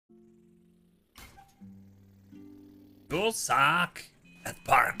You'll suck at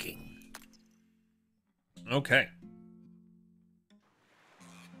parking. Okay.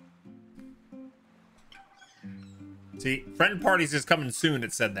 See, friend parties is coming soon,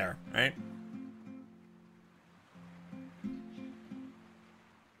 it said there, right?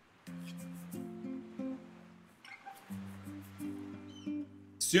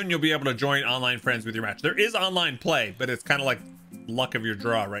 Soon you'll be able to join online friends with your match. There is online play, but it's kind of like luck of your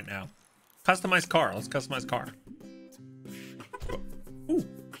draw right now. Customize car. Let's customize car. Ooh.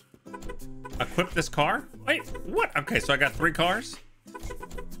 Equip this car? Wait, what? Okay, so I got 3 cars.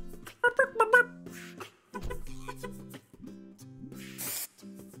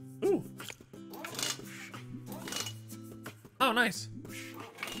 Ooh. Oh, nice.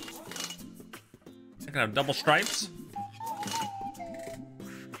 I can have double stripes.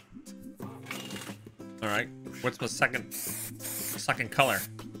 All right. What's the second color?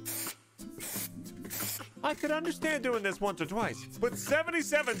 I could understand doing this once or twice, but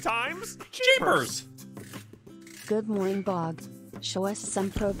 77 times? Jeepers! Good morning, Bog. Show us some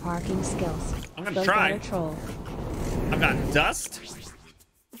pro parking skills. I'm gonna Bog try. Otter troll. I've got dust.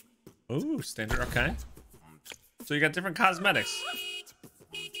 Ooh, standard. Okay. So you got different cosmetics.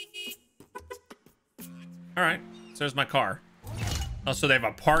 All right. So there's my car. Oh, so they have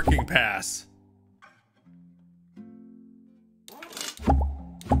a parking pass.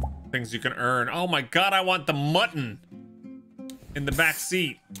 Things you can earn. Oh my god, I want the mutton in the back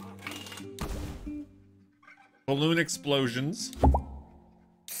seat. Balloon explosions.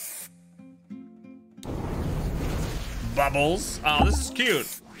 Bubbles. Oh, this is cute.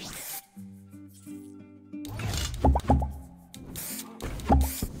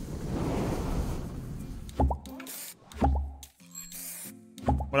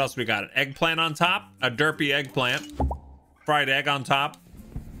 What else we got? An eggplant on top, a derpy eggplant, fried egg on top.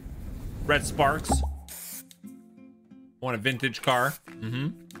 Red sparks. Want a vintage car.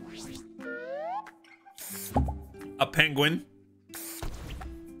 A penguin.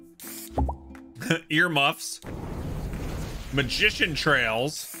 Earmuffs. Magician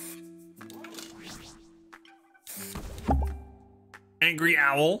trails. Angry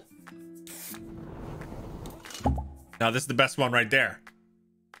owl. Now this is the best one right there.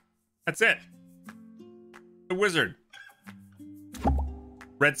 That's it. The wizard.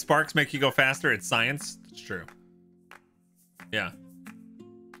 Red sparks make you go faster. It's science. It's true. Yeah.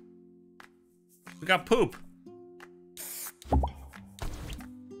 We got poop.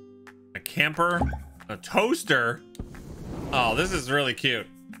 A camper. A toaster. Oh, this is really cute.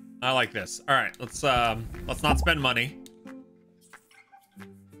 I like this. All right, let's not spend money.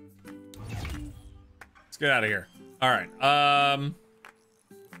 Let's get out of here. All right.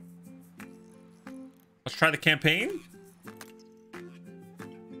 Let's try the campaign.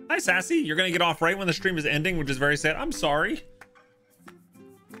 Hi, Sassy. You're going to get off right when the stream is ending, which is very sad. I'm sorry.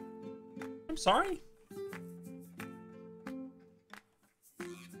 I'm sorry.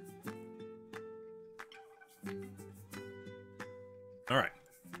 All right.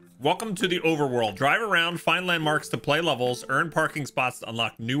 Welcome to the overworld. Drive around, find landmarks to play levels, earn parking spots to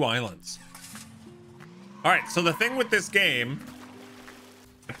unlock new islands. All right. So the thing with this game,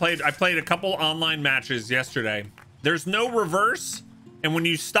 I played a couple online matches yesterday. There's no reverse. And when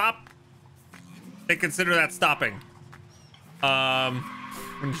you stop, they consider that stopping. When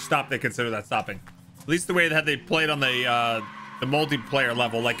you stop, they consider that stopping. At least the way that they played on the multiplayer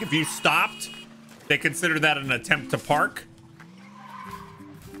level. Like if you stopped, they consider that an attempt to park.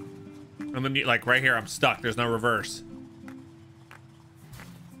 And then, like right here, I'm stuck. There's no reverse. So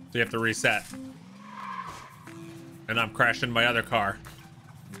you have to reset. And I'm crashing my other car.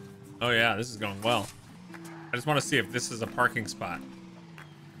 Oh yeah, this is going well. I just want to see if this is a parking spot.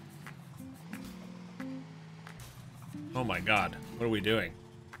 Oh my god, what are we doing?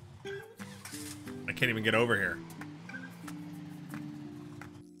 I can't even get over here.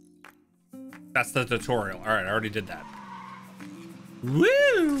 That's the tutorial. All right, I already did that.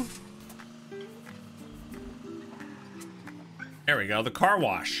 Woo! There we go, the car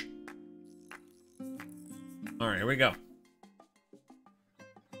wash. All right, here we go.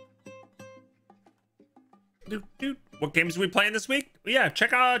 What games are we playing this week? Yeah,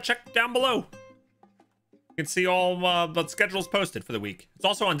 check down below. You can see all the schedules posted for the week. It's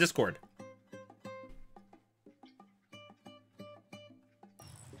also on Discord.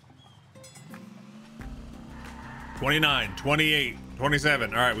 $29, $28, $27.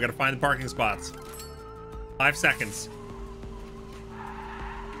 All right, we got to find the parking spots. 5 seconds.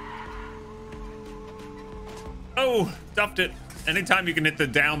 Oh, duffed it. Anytime you can hit the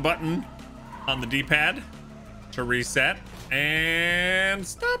down button on the D-pad to reset and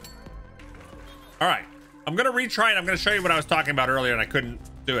stop. All right, I'm gonna retry it. I'm gonna show you what I was talking about earlier and I couldn't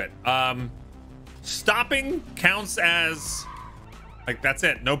do it. Stopping counts as, like, that's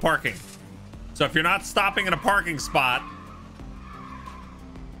it, no parking. So if you're not stopping in a parking spot,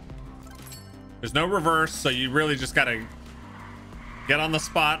 there's no reverse, so you really just gotta get on the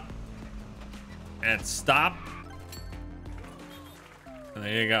spot and stop. And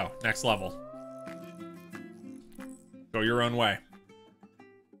there you go, next level. Go your own way.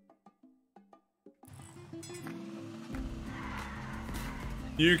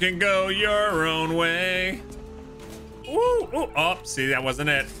 You can go your own way. Ooh, ooh, oh, see, that wasn't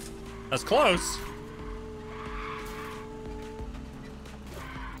it. That's close.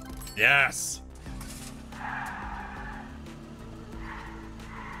 Yes.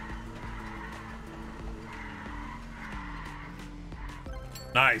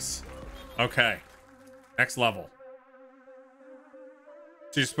 Nice. Okay. Next level.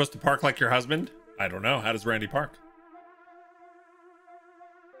 So you're supposed to park like your husband? I don't know. How does Randy park?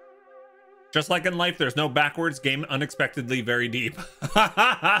 Just like in life, there's no backwards. Game unexpectedly very deep. All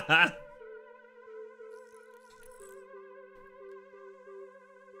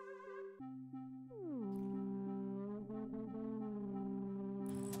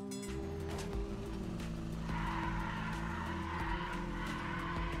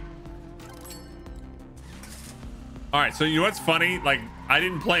right, so you know what's funny? Like, I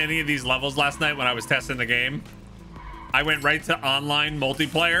didn't play any of these levels last night when I was testing the game. I went right to online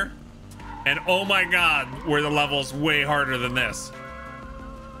multiplayer. And oh my God, were the levels way harder than this.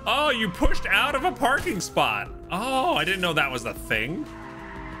 Oh, you pushed out of a parking spot. Oh, I didn't know that was a thing.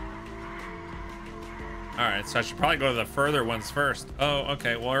 All right, so I should probably go to the further ones first. Oh,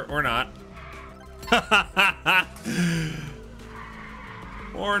 okay, well, or not.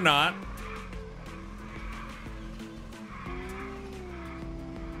 Or not.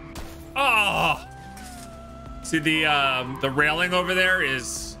 Oh! See, the railing over there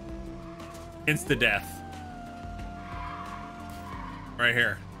is insta-death. Right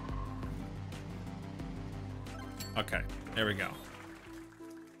here. Okay, there we go.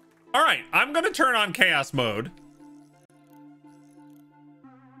 All right, I'm gonna turn on chaos mode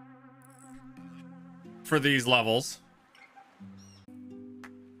for these levels. All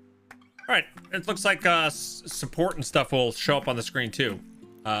right, it looks like support and stuff will show up on the screen too.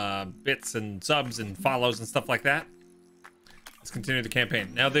 Bits and subs and follows and stuff like that. Let's continue the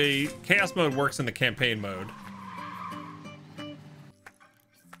campaign. Now the chaos mode works in the campaign mode.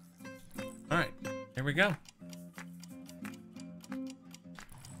 All right, here we go.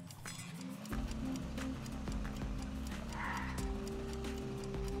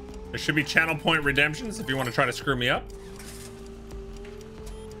 There should be channel point redemptions if you want to try to screw me up.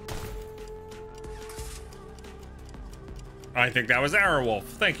 I think that was Arrowwolf.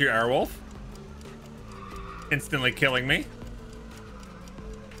 Thank you, Arrowwolf. Instantly killing me.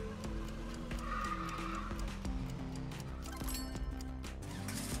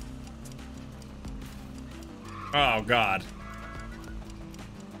 Oh, God.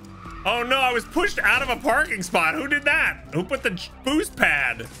 Oh, no, I was pushed out of a parking spot. Who did that? Who put the boost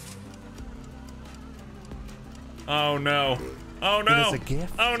pad? Oh, no. Oh, no. It is a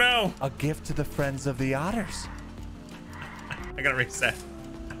gift. Oh, no. A gift to the friends of the Otters. I gotta reset.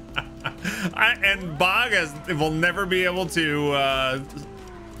 And Bog will never be able to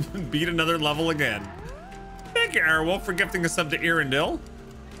beat another level again. Thank you, Arrowwolf, for gifting a sub to Irondil.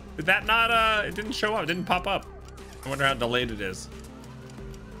 Did that not, it didn't show up, it didn't pop up. I wonder how delayed it is.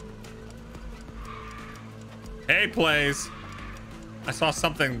 Hey, plays. I saw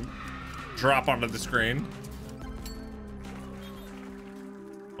something drop onto the screen.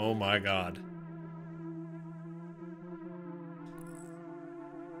 Oh my God.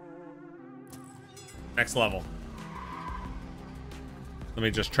 Next level. Let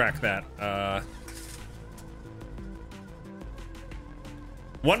me just track that.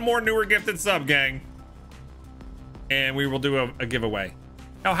 One more newer gifted sub, gang. And we will do a giveaway.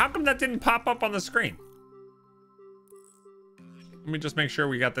 Now, how come that didn't pop up on the screen? Let me just make sure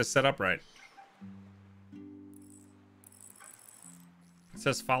we got this set up right. It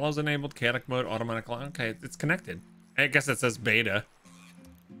says follows enabled, chaotic mode, automatic. Okay, it's connected. I guess it says beta.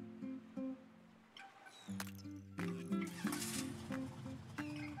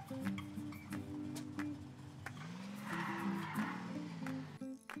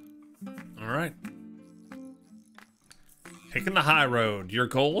 All right. Taking the high road. Your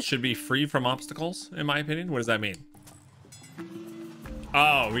goal should be free from obstacles, in my opinion. What does that mean?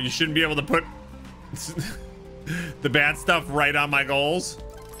 Oh, you shouldn't be able to put the bad stuff right on my goals.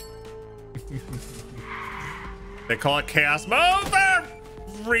 They call it chaos mode for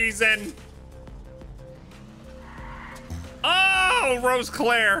reason. Oh, Rose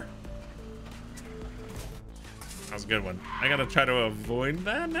Claire. That was a good one. I gotta try to avoid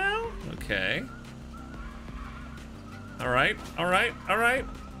that now. Okay. All right. All right. All right.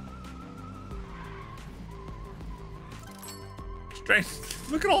 Straight.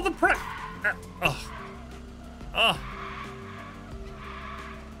 Look at all the prep. Oh. Oh.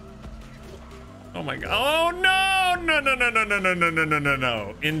 Oh my god. Oh no. No, no, no, no, no, no, no, no, no, no,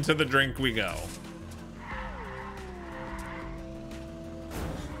 no. Into the drink we go.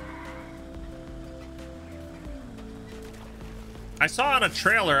 I saw on a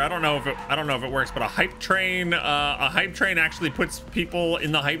trailer, I don't know if it works, but a hype train actually puts people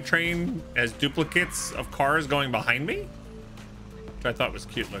in the hype train as duplicates of cars going behind me, which I thought was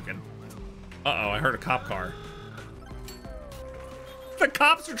cute looking. Uh-oh, I heard a cop car. The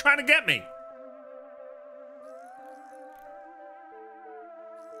cops are trying to get me.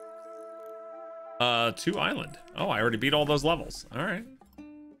 To Island. Oh, I already beat all those levels. All right.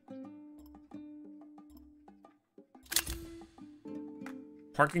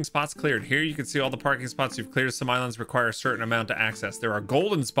 Parking spots cleared. Here you can see all the parking spots you've cleared. Some islands require a certain amount to access. There are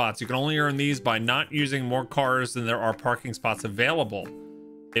golden spots. You can only earn these by not using more cars than there are parking spots available.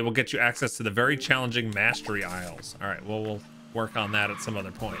 They will get you access to the very challenging mastery aisles. All right, well, we'll work on that at some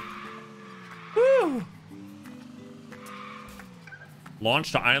other point. Woo!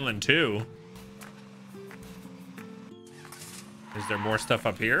 Launch to Island 2. Is there more stuff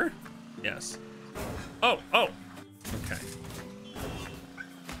up here? Yes. Oh, oh. Okay.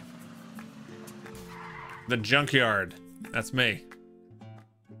 The junkyard. That's me.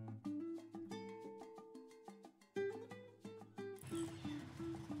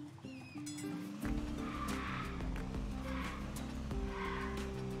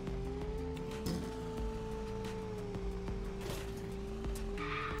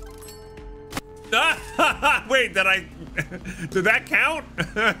 Wait, did I... did that count?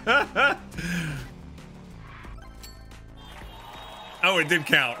 Oh, it did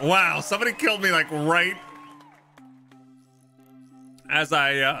count. Wow, somebody killed me like right as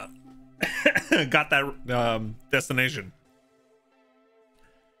I got that destination.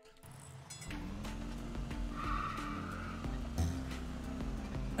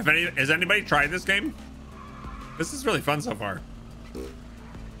 Has anybody tried this game? This is really fun so far.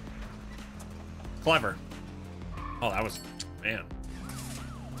 Clever. Oh, that was, man.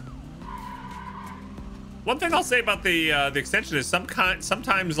 One thing I'll say about the extension is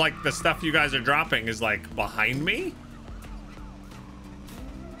sometimes like the stuff you guys are dropping is like behind me.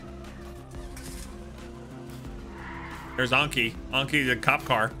 There's Anki. Anki, the cop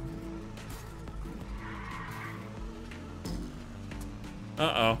car.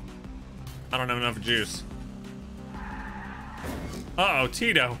 Uh-oh. I don't have enough juice. Uh-oh,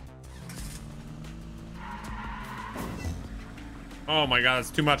 Tito. Oh my god,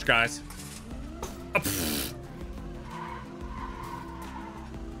 that's too much, guys. Oh,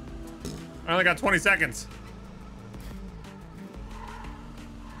 I only got 20 seconds.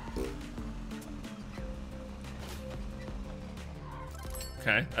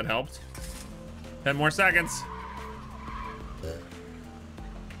 Okay, that helped. 10 more seconds.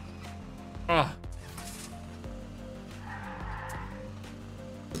 Oh.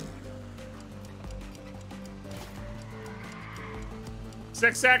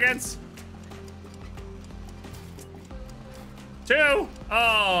 Six seconds. 2. Oh,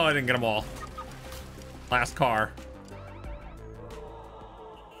 I didn't get them all. Last car.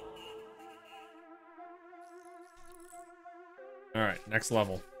 All right, next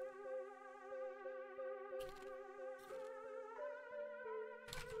level.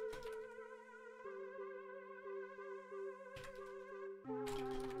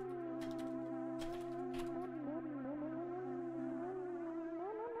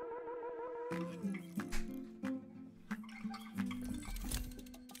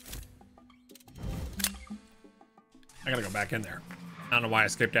 I gotta go back in there. I don't know why I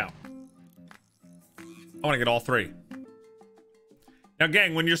skipped out. I want to get all 3. Now,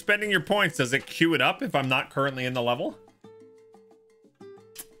 gang, when you're spending your points, does it queue it up if I'm not currently in the level?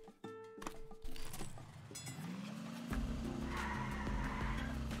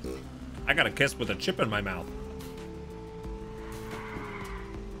 I got a kiss with a chip in my mouth.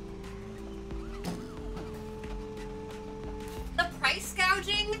 The price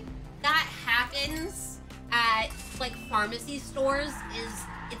gouging that happens at like pharmacy stores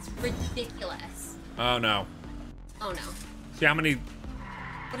it's ridiculous. Oh no. Oh no. See how many?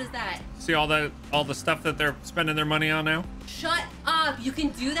 What is that? See all the stuff that they're spending their money on now? Shut up! You can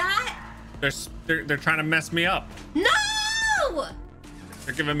do that? They're trying to mess me up. No!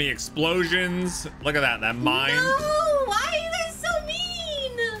 They're giving me explosions. Look at that mine. No! Why are you guys so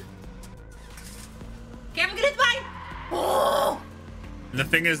And the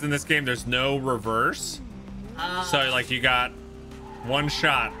thing is, in this game, there's no reverse. So, like, you got one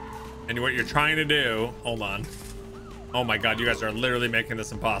shot. And what you're trying to do... Hold on. Oh, my God. You guys are literally making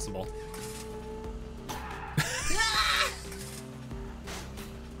this impossible.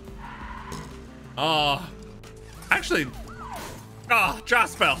 Oh. Actually... Oh,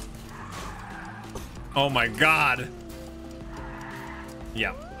 Joss fell. Oh, my God.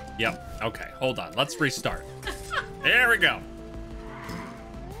 Yep. Yep. Okay, hold on. Let's restart. There we go.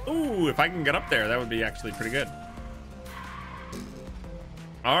 Ooh, if I can get up there, that would be actually pretty good.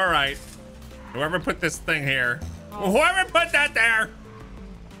 All right. Whoever put this thing here. Whoever put that there.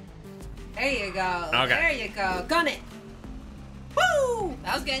 There you go. Okay. There you go. Gun it. Woo!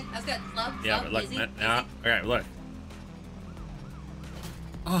 That was good. That was good. Slow, Yeah, slow, but look. easy, Now, easy. okay, look.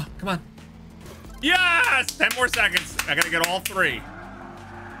 Oh, come on. Yes! 10 more seconds. I gotta get all 3.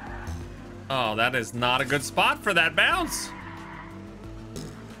 Oh, that is not a good spot for that bounce.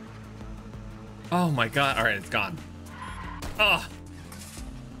 Oh my God. All right, it's gone. Oh.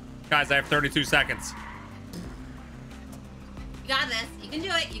 Guys, I have 32 seconds. You got this. You can do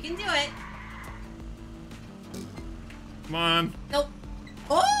it. You can do it. Come on. Nope.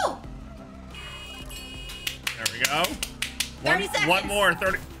 Oh! There we go. 30 seconds. One more.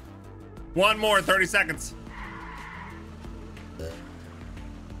 30. One more. 30 seconds.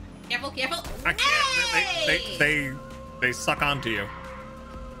 Careful, careful. I can't. Hey! They suck onto you.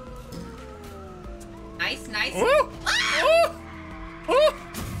 Nice, nice. Ooh! Ah! Ooh! Ooh!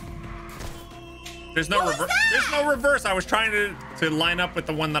 There's no What was reverse. that? There's no reverse. I was trying to line up with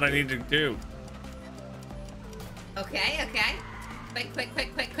the one that I needed to do. Okay, okay. Quick, quick,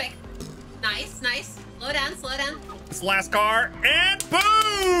 quick, quick, quick. Nice, nice. Slow down, slow down. It's the last car, and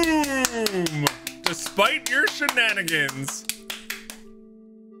boom! Despite your shenanigans.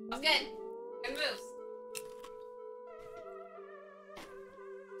 That's good. Good moves.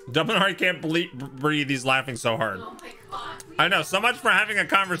 Dumbledore can't breathe. He's laughing so hard. Oh my God. I know. So much for having a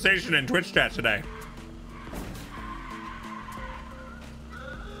conversation in Twitch chat today.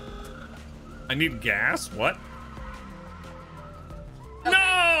 I need gas? What? Okay.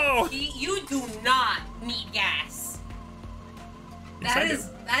 No! You do not need gas. Yes,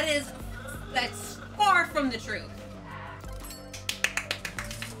 I do. That's far from the truth.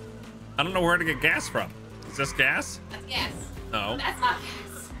 I don't know where to get gas from. Is this gas? That's gas. No. That's not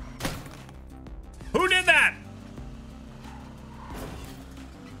gas. Who did that?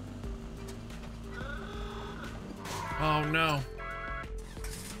 Oh no.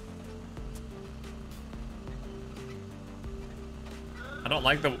 I don't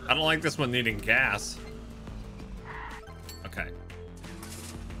like this one needing gas. Okay.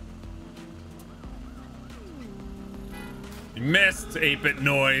 You missed, 8-bit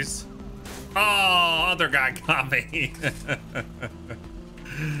noise. Oh, other guy got me.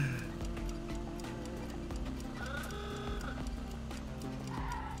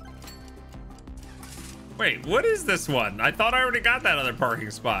 Wait, what is this one? I thought I already got that other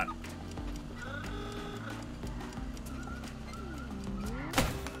parking spot.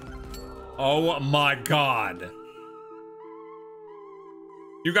 Oh my God.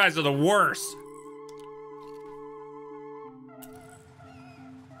 You guys are the worst.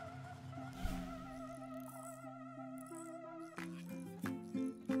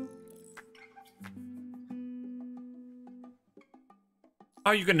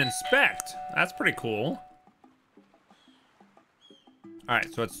 Oh, you can inspect. That's pretty cool. All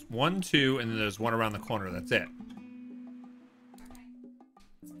right, so it's 1, 2, and then there's one around the corner. That's it.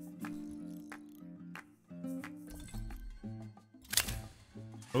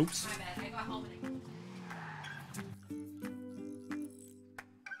 Oops. My bad. I got home and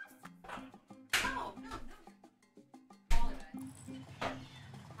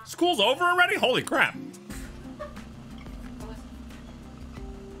School's over already? Holy crap.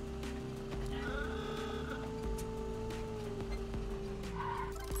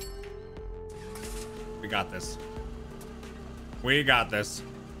 We got this. We got this.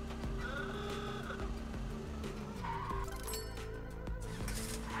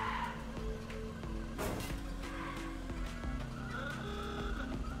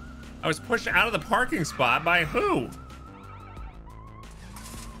 I was pushed out of the parking spot by who?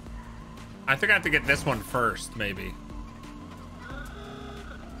 I think I have to get this one first, maybe.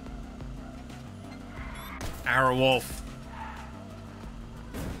 Arrow Wolf.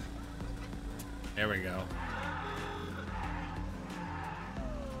 There we go.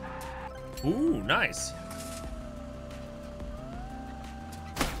 Ooh, nice.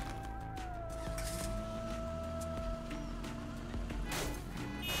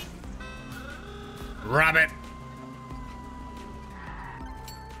 Rabbit.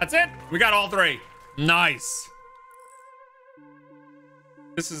 That's it. We got all three. Nice.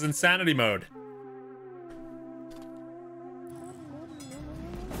 This is insanity mode.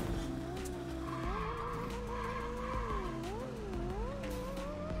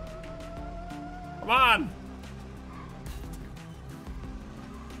 Come on.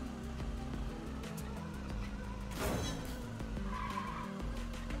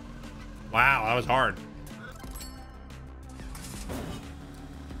 Wow, that was hard.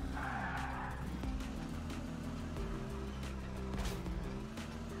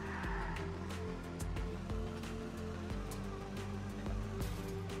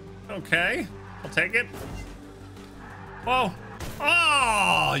 Okay, I'll take it. Whoa.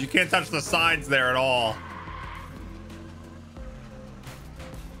 Oh, you can't touch the sides there at all.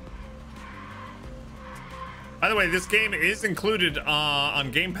 By the way, this game is included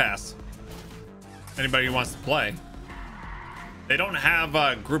on Game Pass. Anybody who wants to play. They don't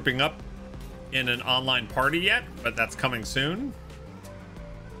have grouping up in an online party yet, but that's coming soon.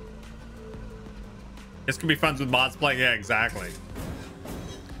 This can be fun with mods play. Yeah, exactly.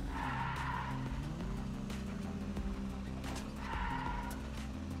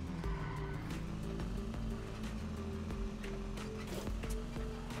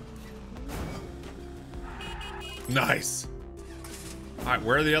 Nice. All right,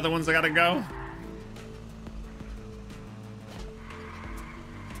 where are the other ones I gotta go?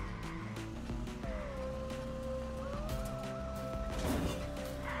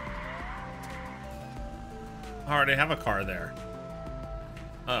 I already have a car there.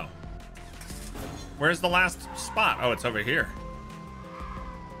 Oh. Where's the last spot? Oh, it's over here.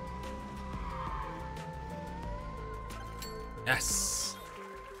 Yes.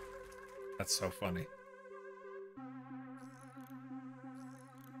 That's so funny.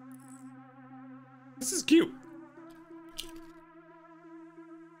 This is cute.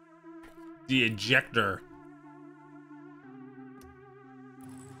 The ejector.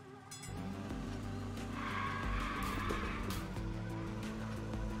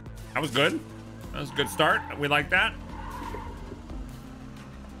 That was good. That was a good start. We like that.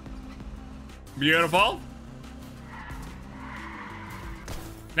 Beautiful.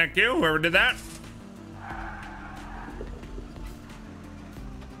 Thank you, whoever did that.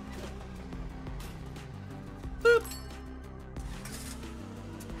 Boop.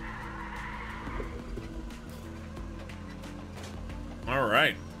 All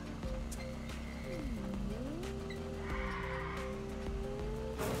right.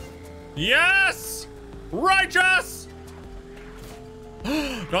 Yes! Righteous!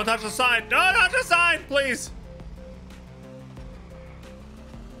 Don't touch the side. Don't touch the side, please.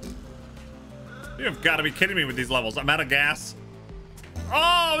 You've got to be kidding me with these levels. I'm out of gas. Oh,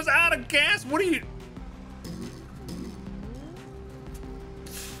 I was out of gas. What are you...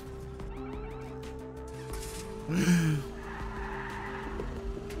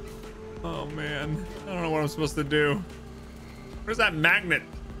 Oh, man. I don't know what I'm supposed to do. Where's that magnet?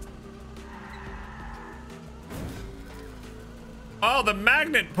 Oh, the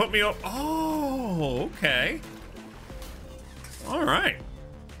magnet put me up. Oh, okay. All right.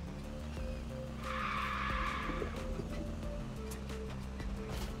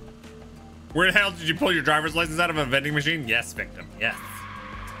 Where the hell did you pull your driver's license out of a vending machine? Yes, victim. Yes.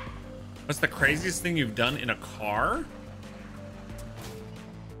 What's the craziest thing you've done in a car?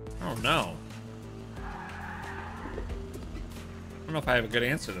 I don't know. I don't know if I have a good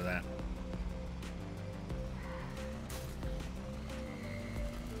answer to that.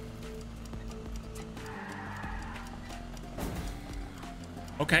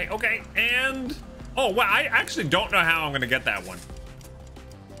 Okay, okay, and... Oh, wow, I actually don't know how I'm gonna get that one.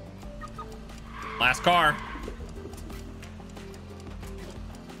 Last car.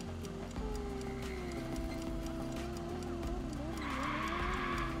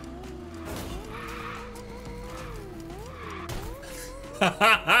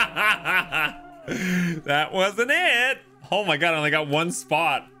 That wasn't it. Oh my God, I only got one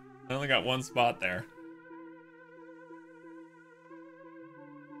spot. I only got one spot there.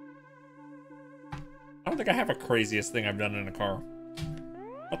 I don't think I have a craziest thing I've done in a car.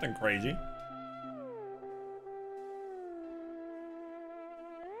 Nothing crazy.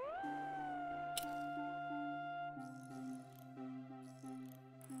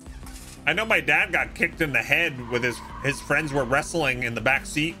 I know my dad got kicked in the head with his friends were wrestling in the back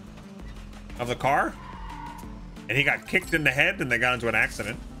seat of the car. And he got kicked in the head and they got into an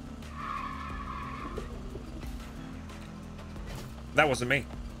accident. That wasn't me.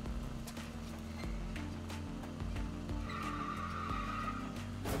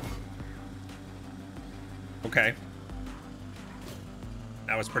 Okay.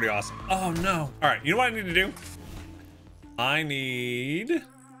 That was pretty awesome. Oh no. All right, you know what I need to do? I need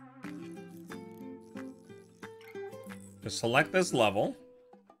to select this level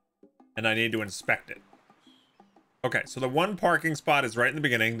and I need to inspect it. Okay, so the one parking spot is right in the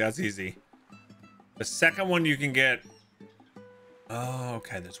beginning. That's easy. The second one you can get. Oh,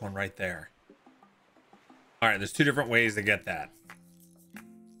 okay, there's one right there. All right, there's two different ways to get that.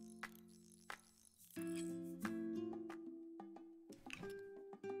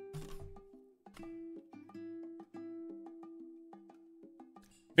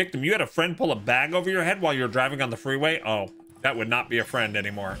 Victim, you had a friend pull a bag over your head while you were driving on the freeway? Oh, that would not be a friend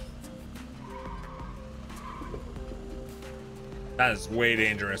anymore. That is way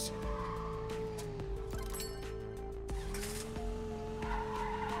dangerous.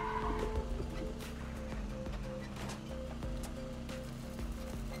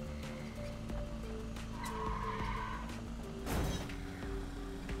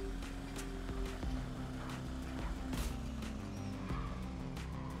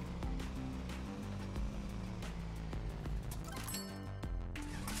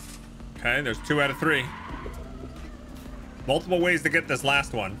 Okay, there's 2 out of 3. Multiple ways to get this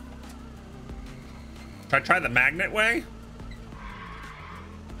last one. Should I try the magnet way?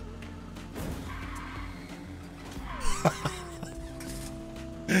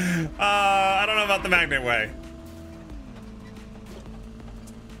 I don't know about the magnet way.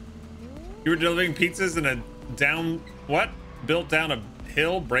 You were delivering pizzas in a built down a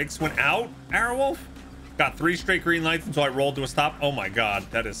hill, brakes went out, Arrowwolf? Got 3 straight green lights until I rolled to a stop. Oh my god,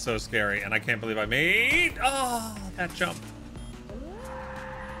 that is so scary. And I can't believe I made that jump.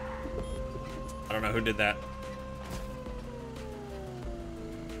 I don't know who did that.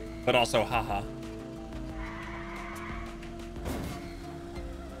 But also, haha.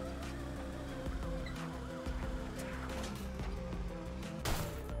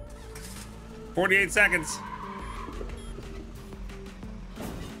 "48 seconds.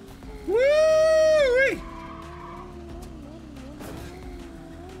 Woo!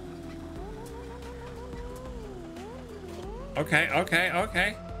 Okay, okay,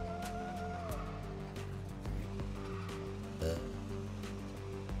 okay.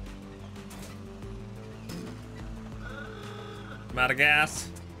 I'm out of gas.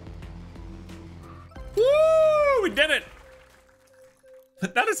 Woo! We did it!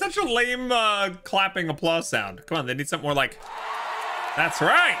 That is such a lame clapping applause sound. Come on, they need something more like, that's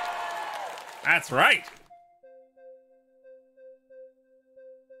right! That's right!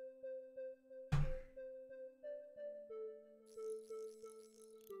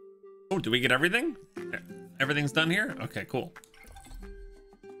 Oh, do we get everything? Everything's done here? Okay, cool.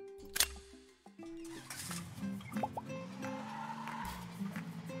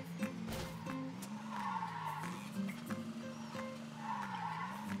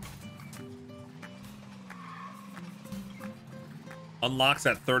 Unlocks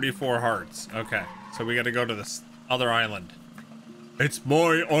at 34 hearts. Okay, so we got to go to this other island. It's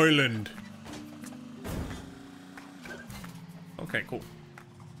my island. Okay, cool.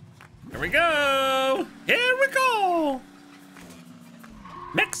 Here we go. Here we go.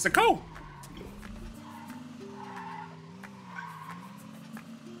 Mexico.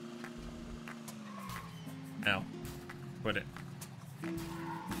 Ow. Put it.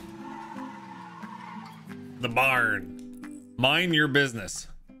 The barn. Mind your business.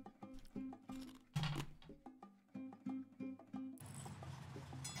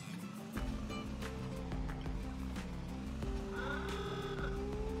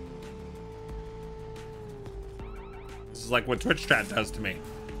 This is like what Twitch chat does to me.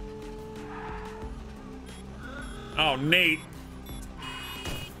 Oh, Nate.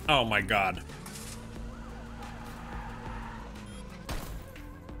 Oh my god.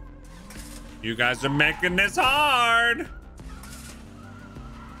 You guys are making this hard.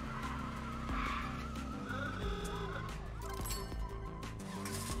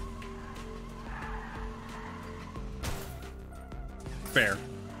 Fair.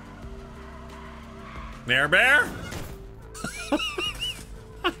 Nair Bear?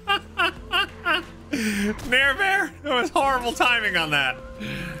 Nair Bear? That was horrible timing on that.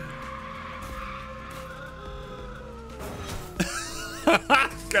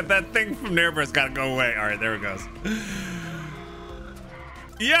 Got that thing from Nair Bear's gotta go away. Alright, there it goes.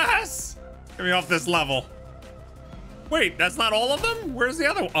 Yes! Get me off this level. Wait, that's not all of them? Where's the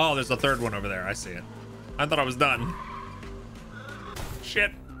other one? Oh, there's a third one over there. I see it. I thought I was done.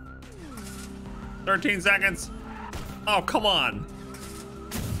 Shit. 13 seconds. Oh, come on.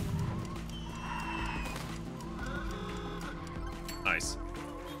 Nice.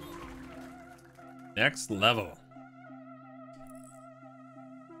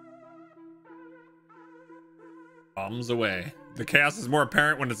 Bombs away. The chaos is more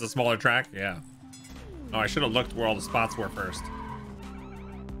apparent when it's a smaller track. Yeah. Oh, I should have looked where all the spots were first.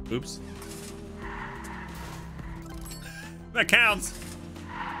 Oops. That counts.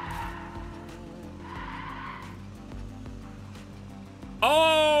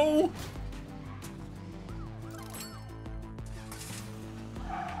 Oh!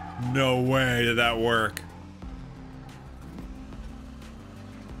 No way did that work.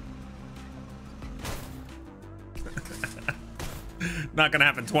 Not gonna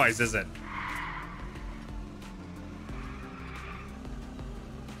happen twice, is it?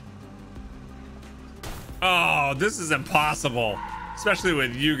 Oh, this is impossible. Especially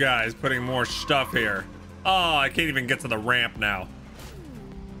with you guys putting more stuff here. Oh, I can't even get to the ramp now.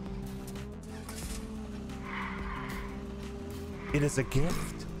 It is a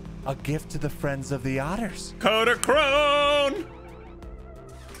gift. A gift to the friends of the otters. Kodachrome!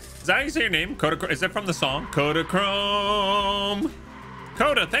 Is that how you say your name? Kodachrome? Is it from the song? Kodachrome!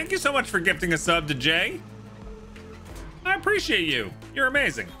 Coda, thank you so much for gifting a sub to Jay. I appreciate you. You're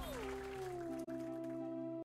amazing.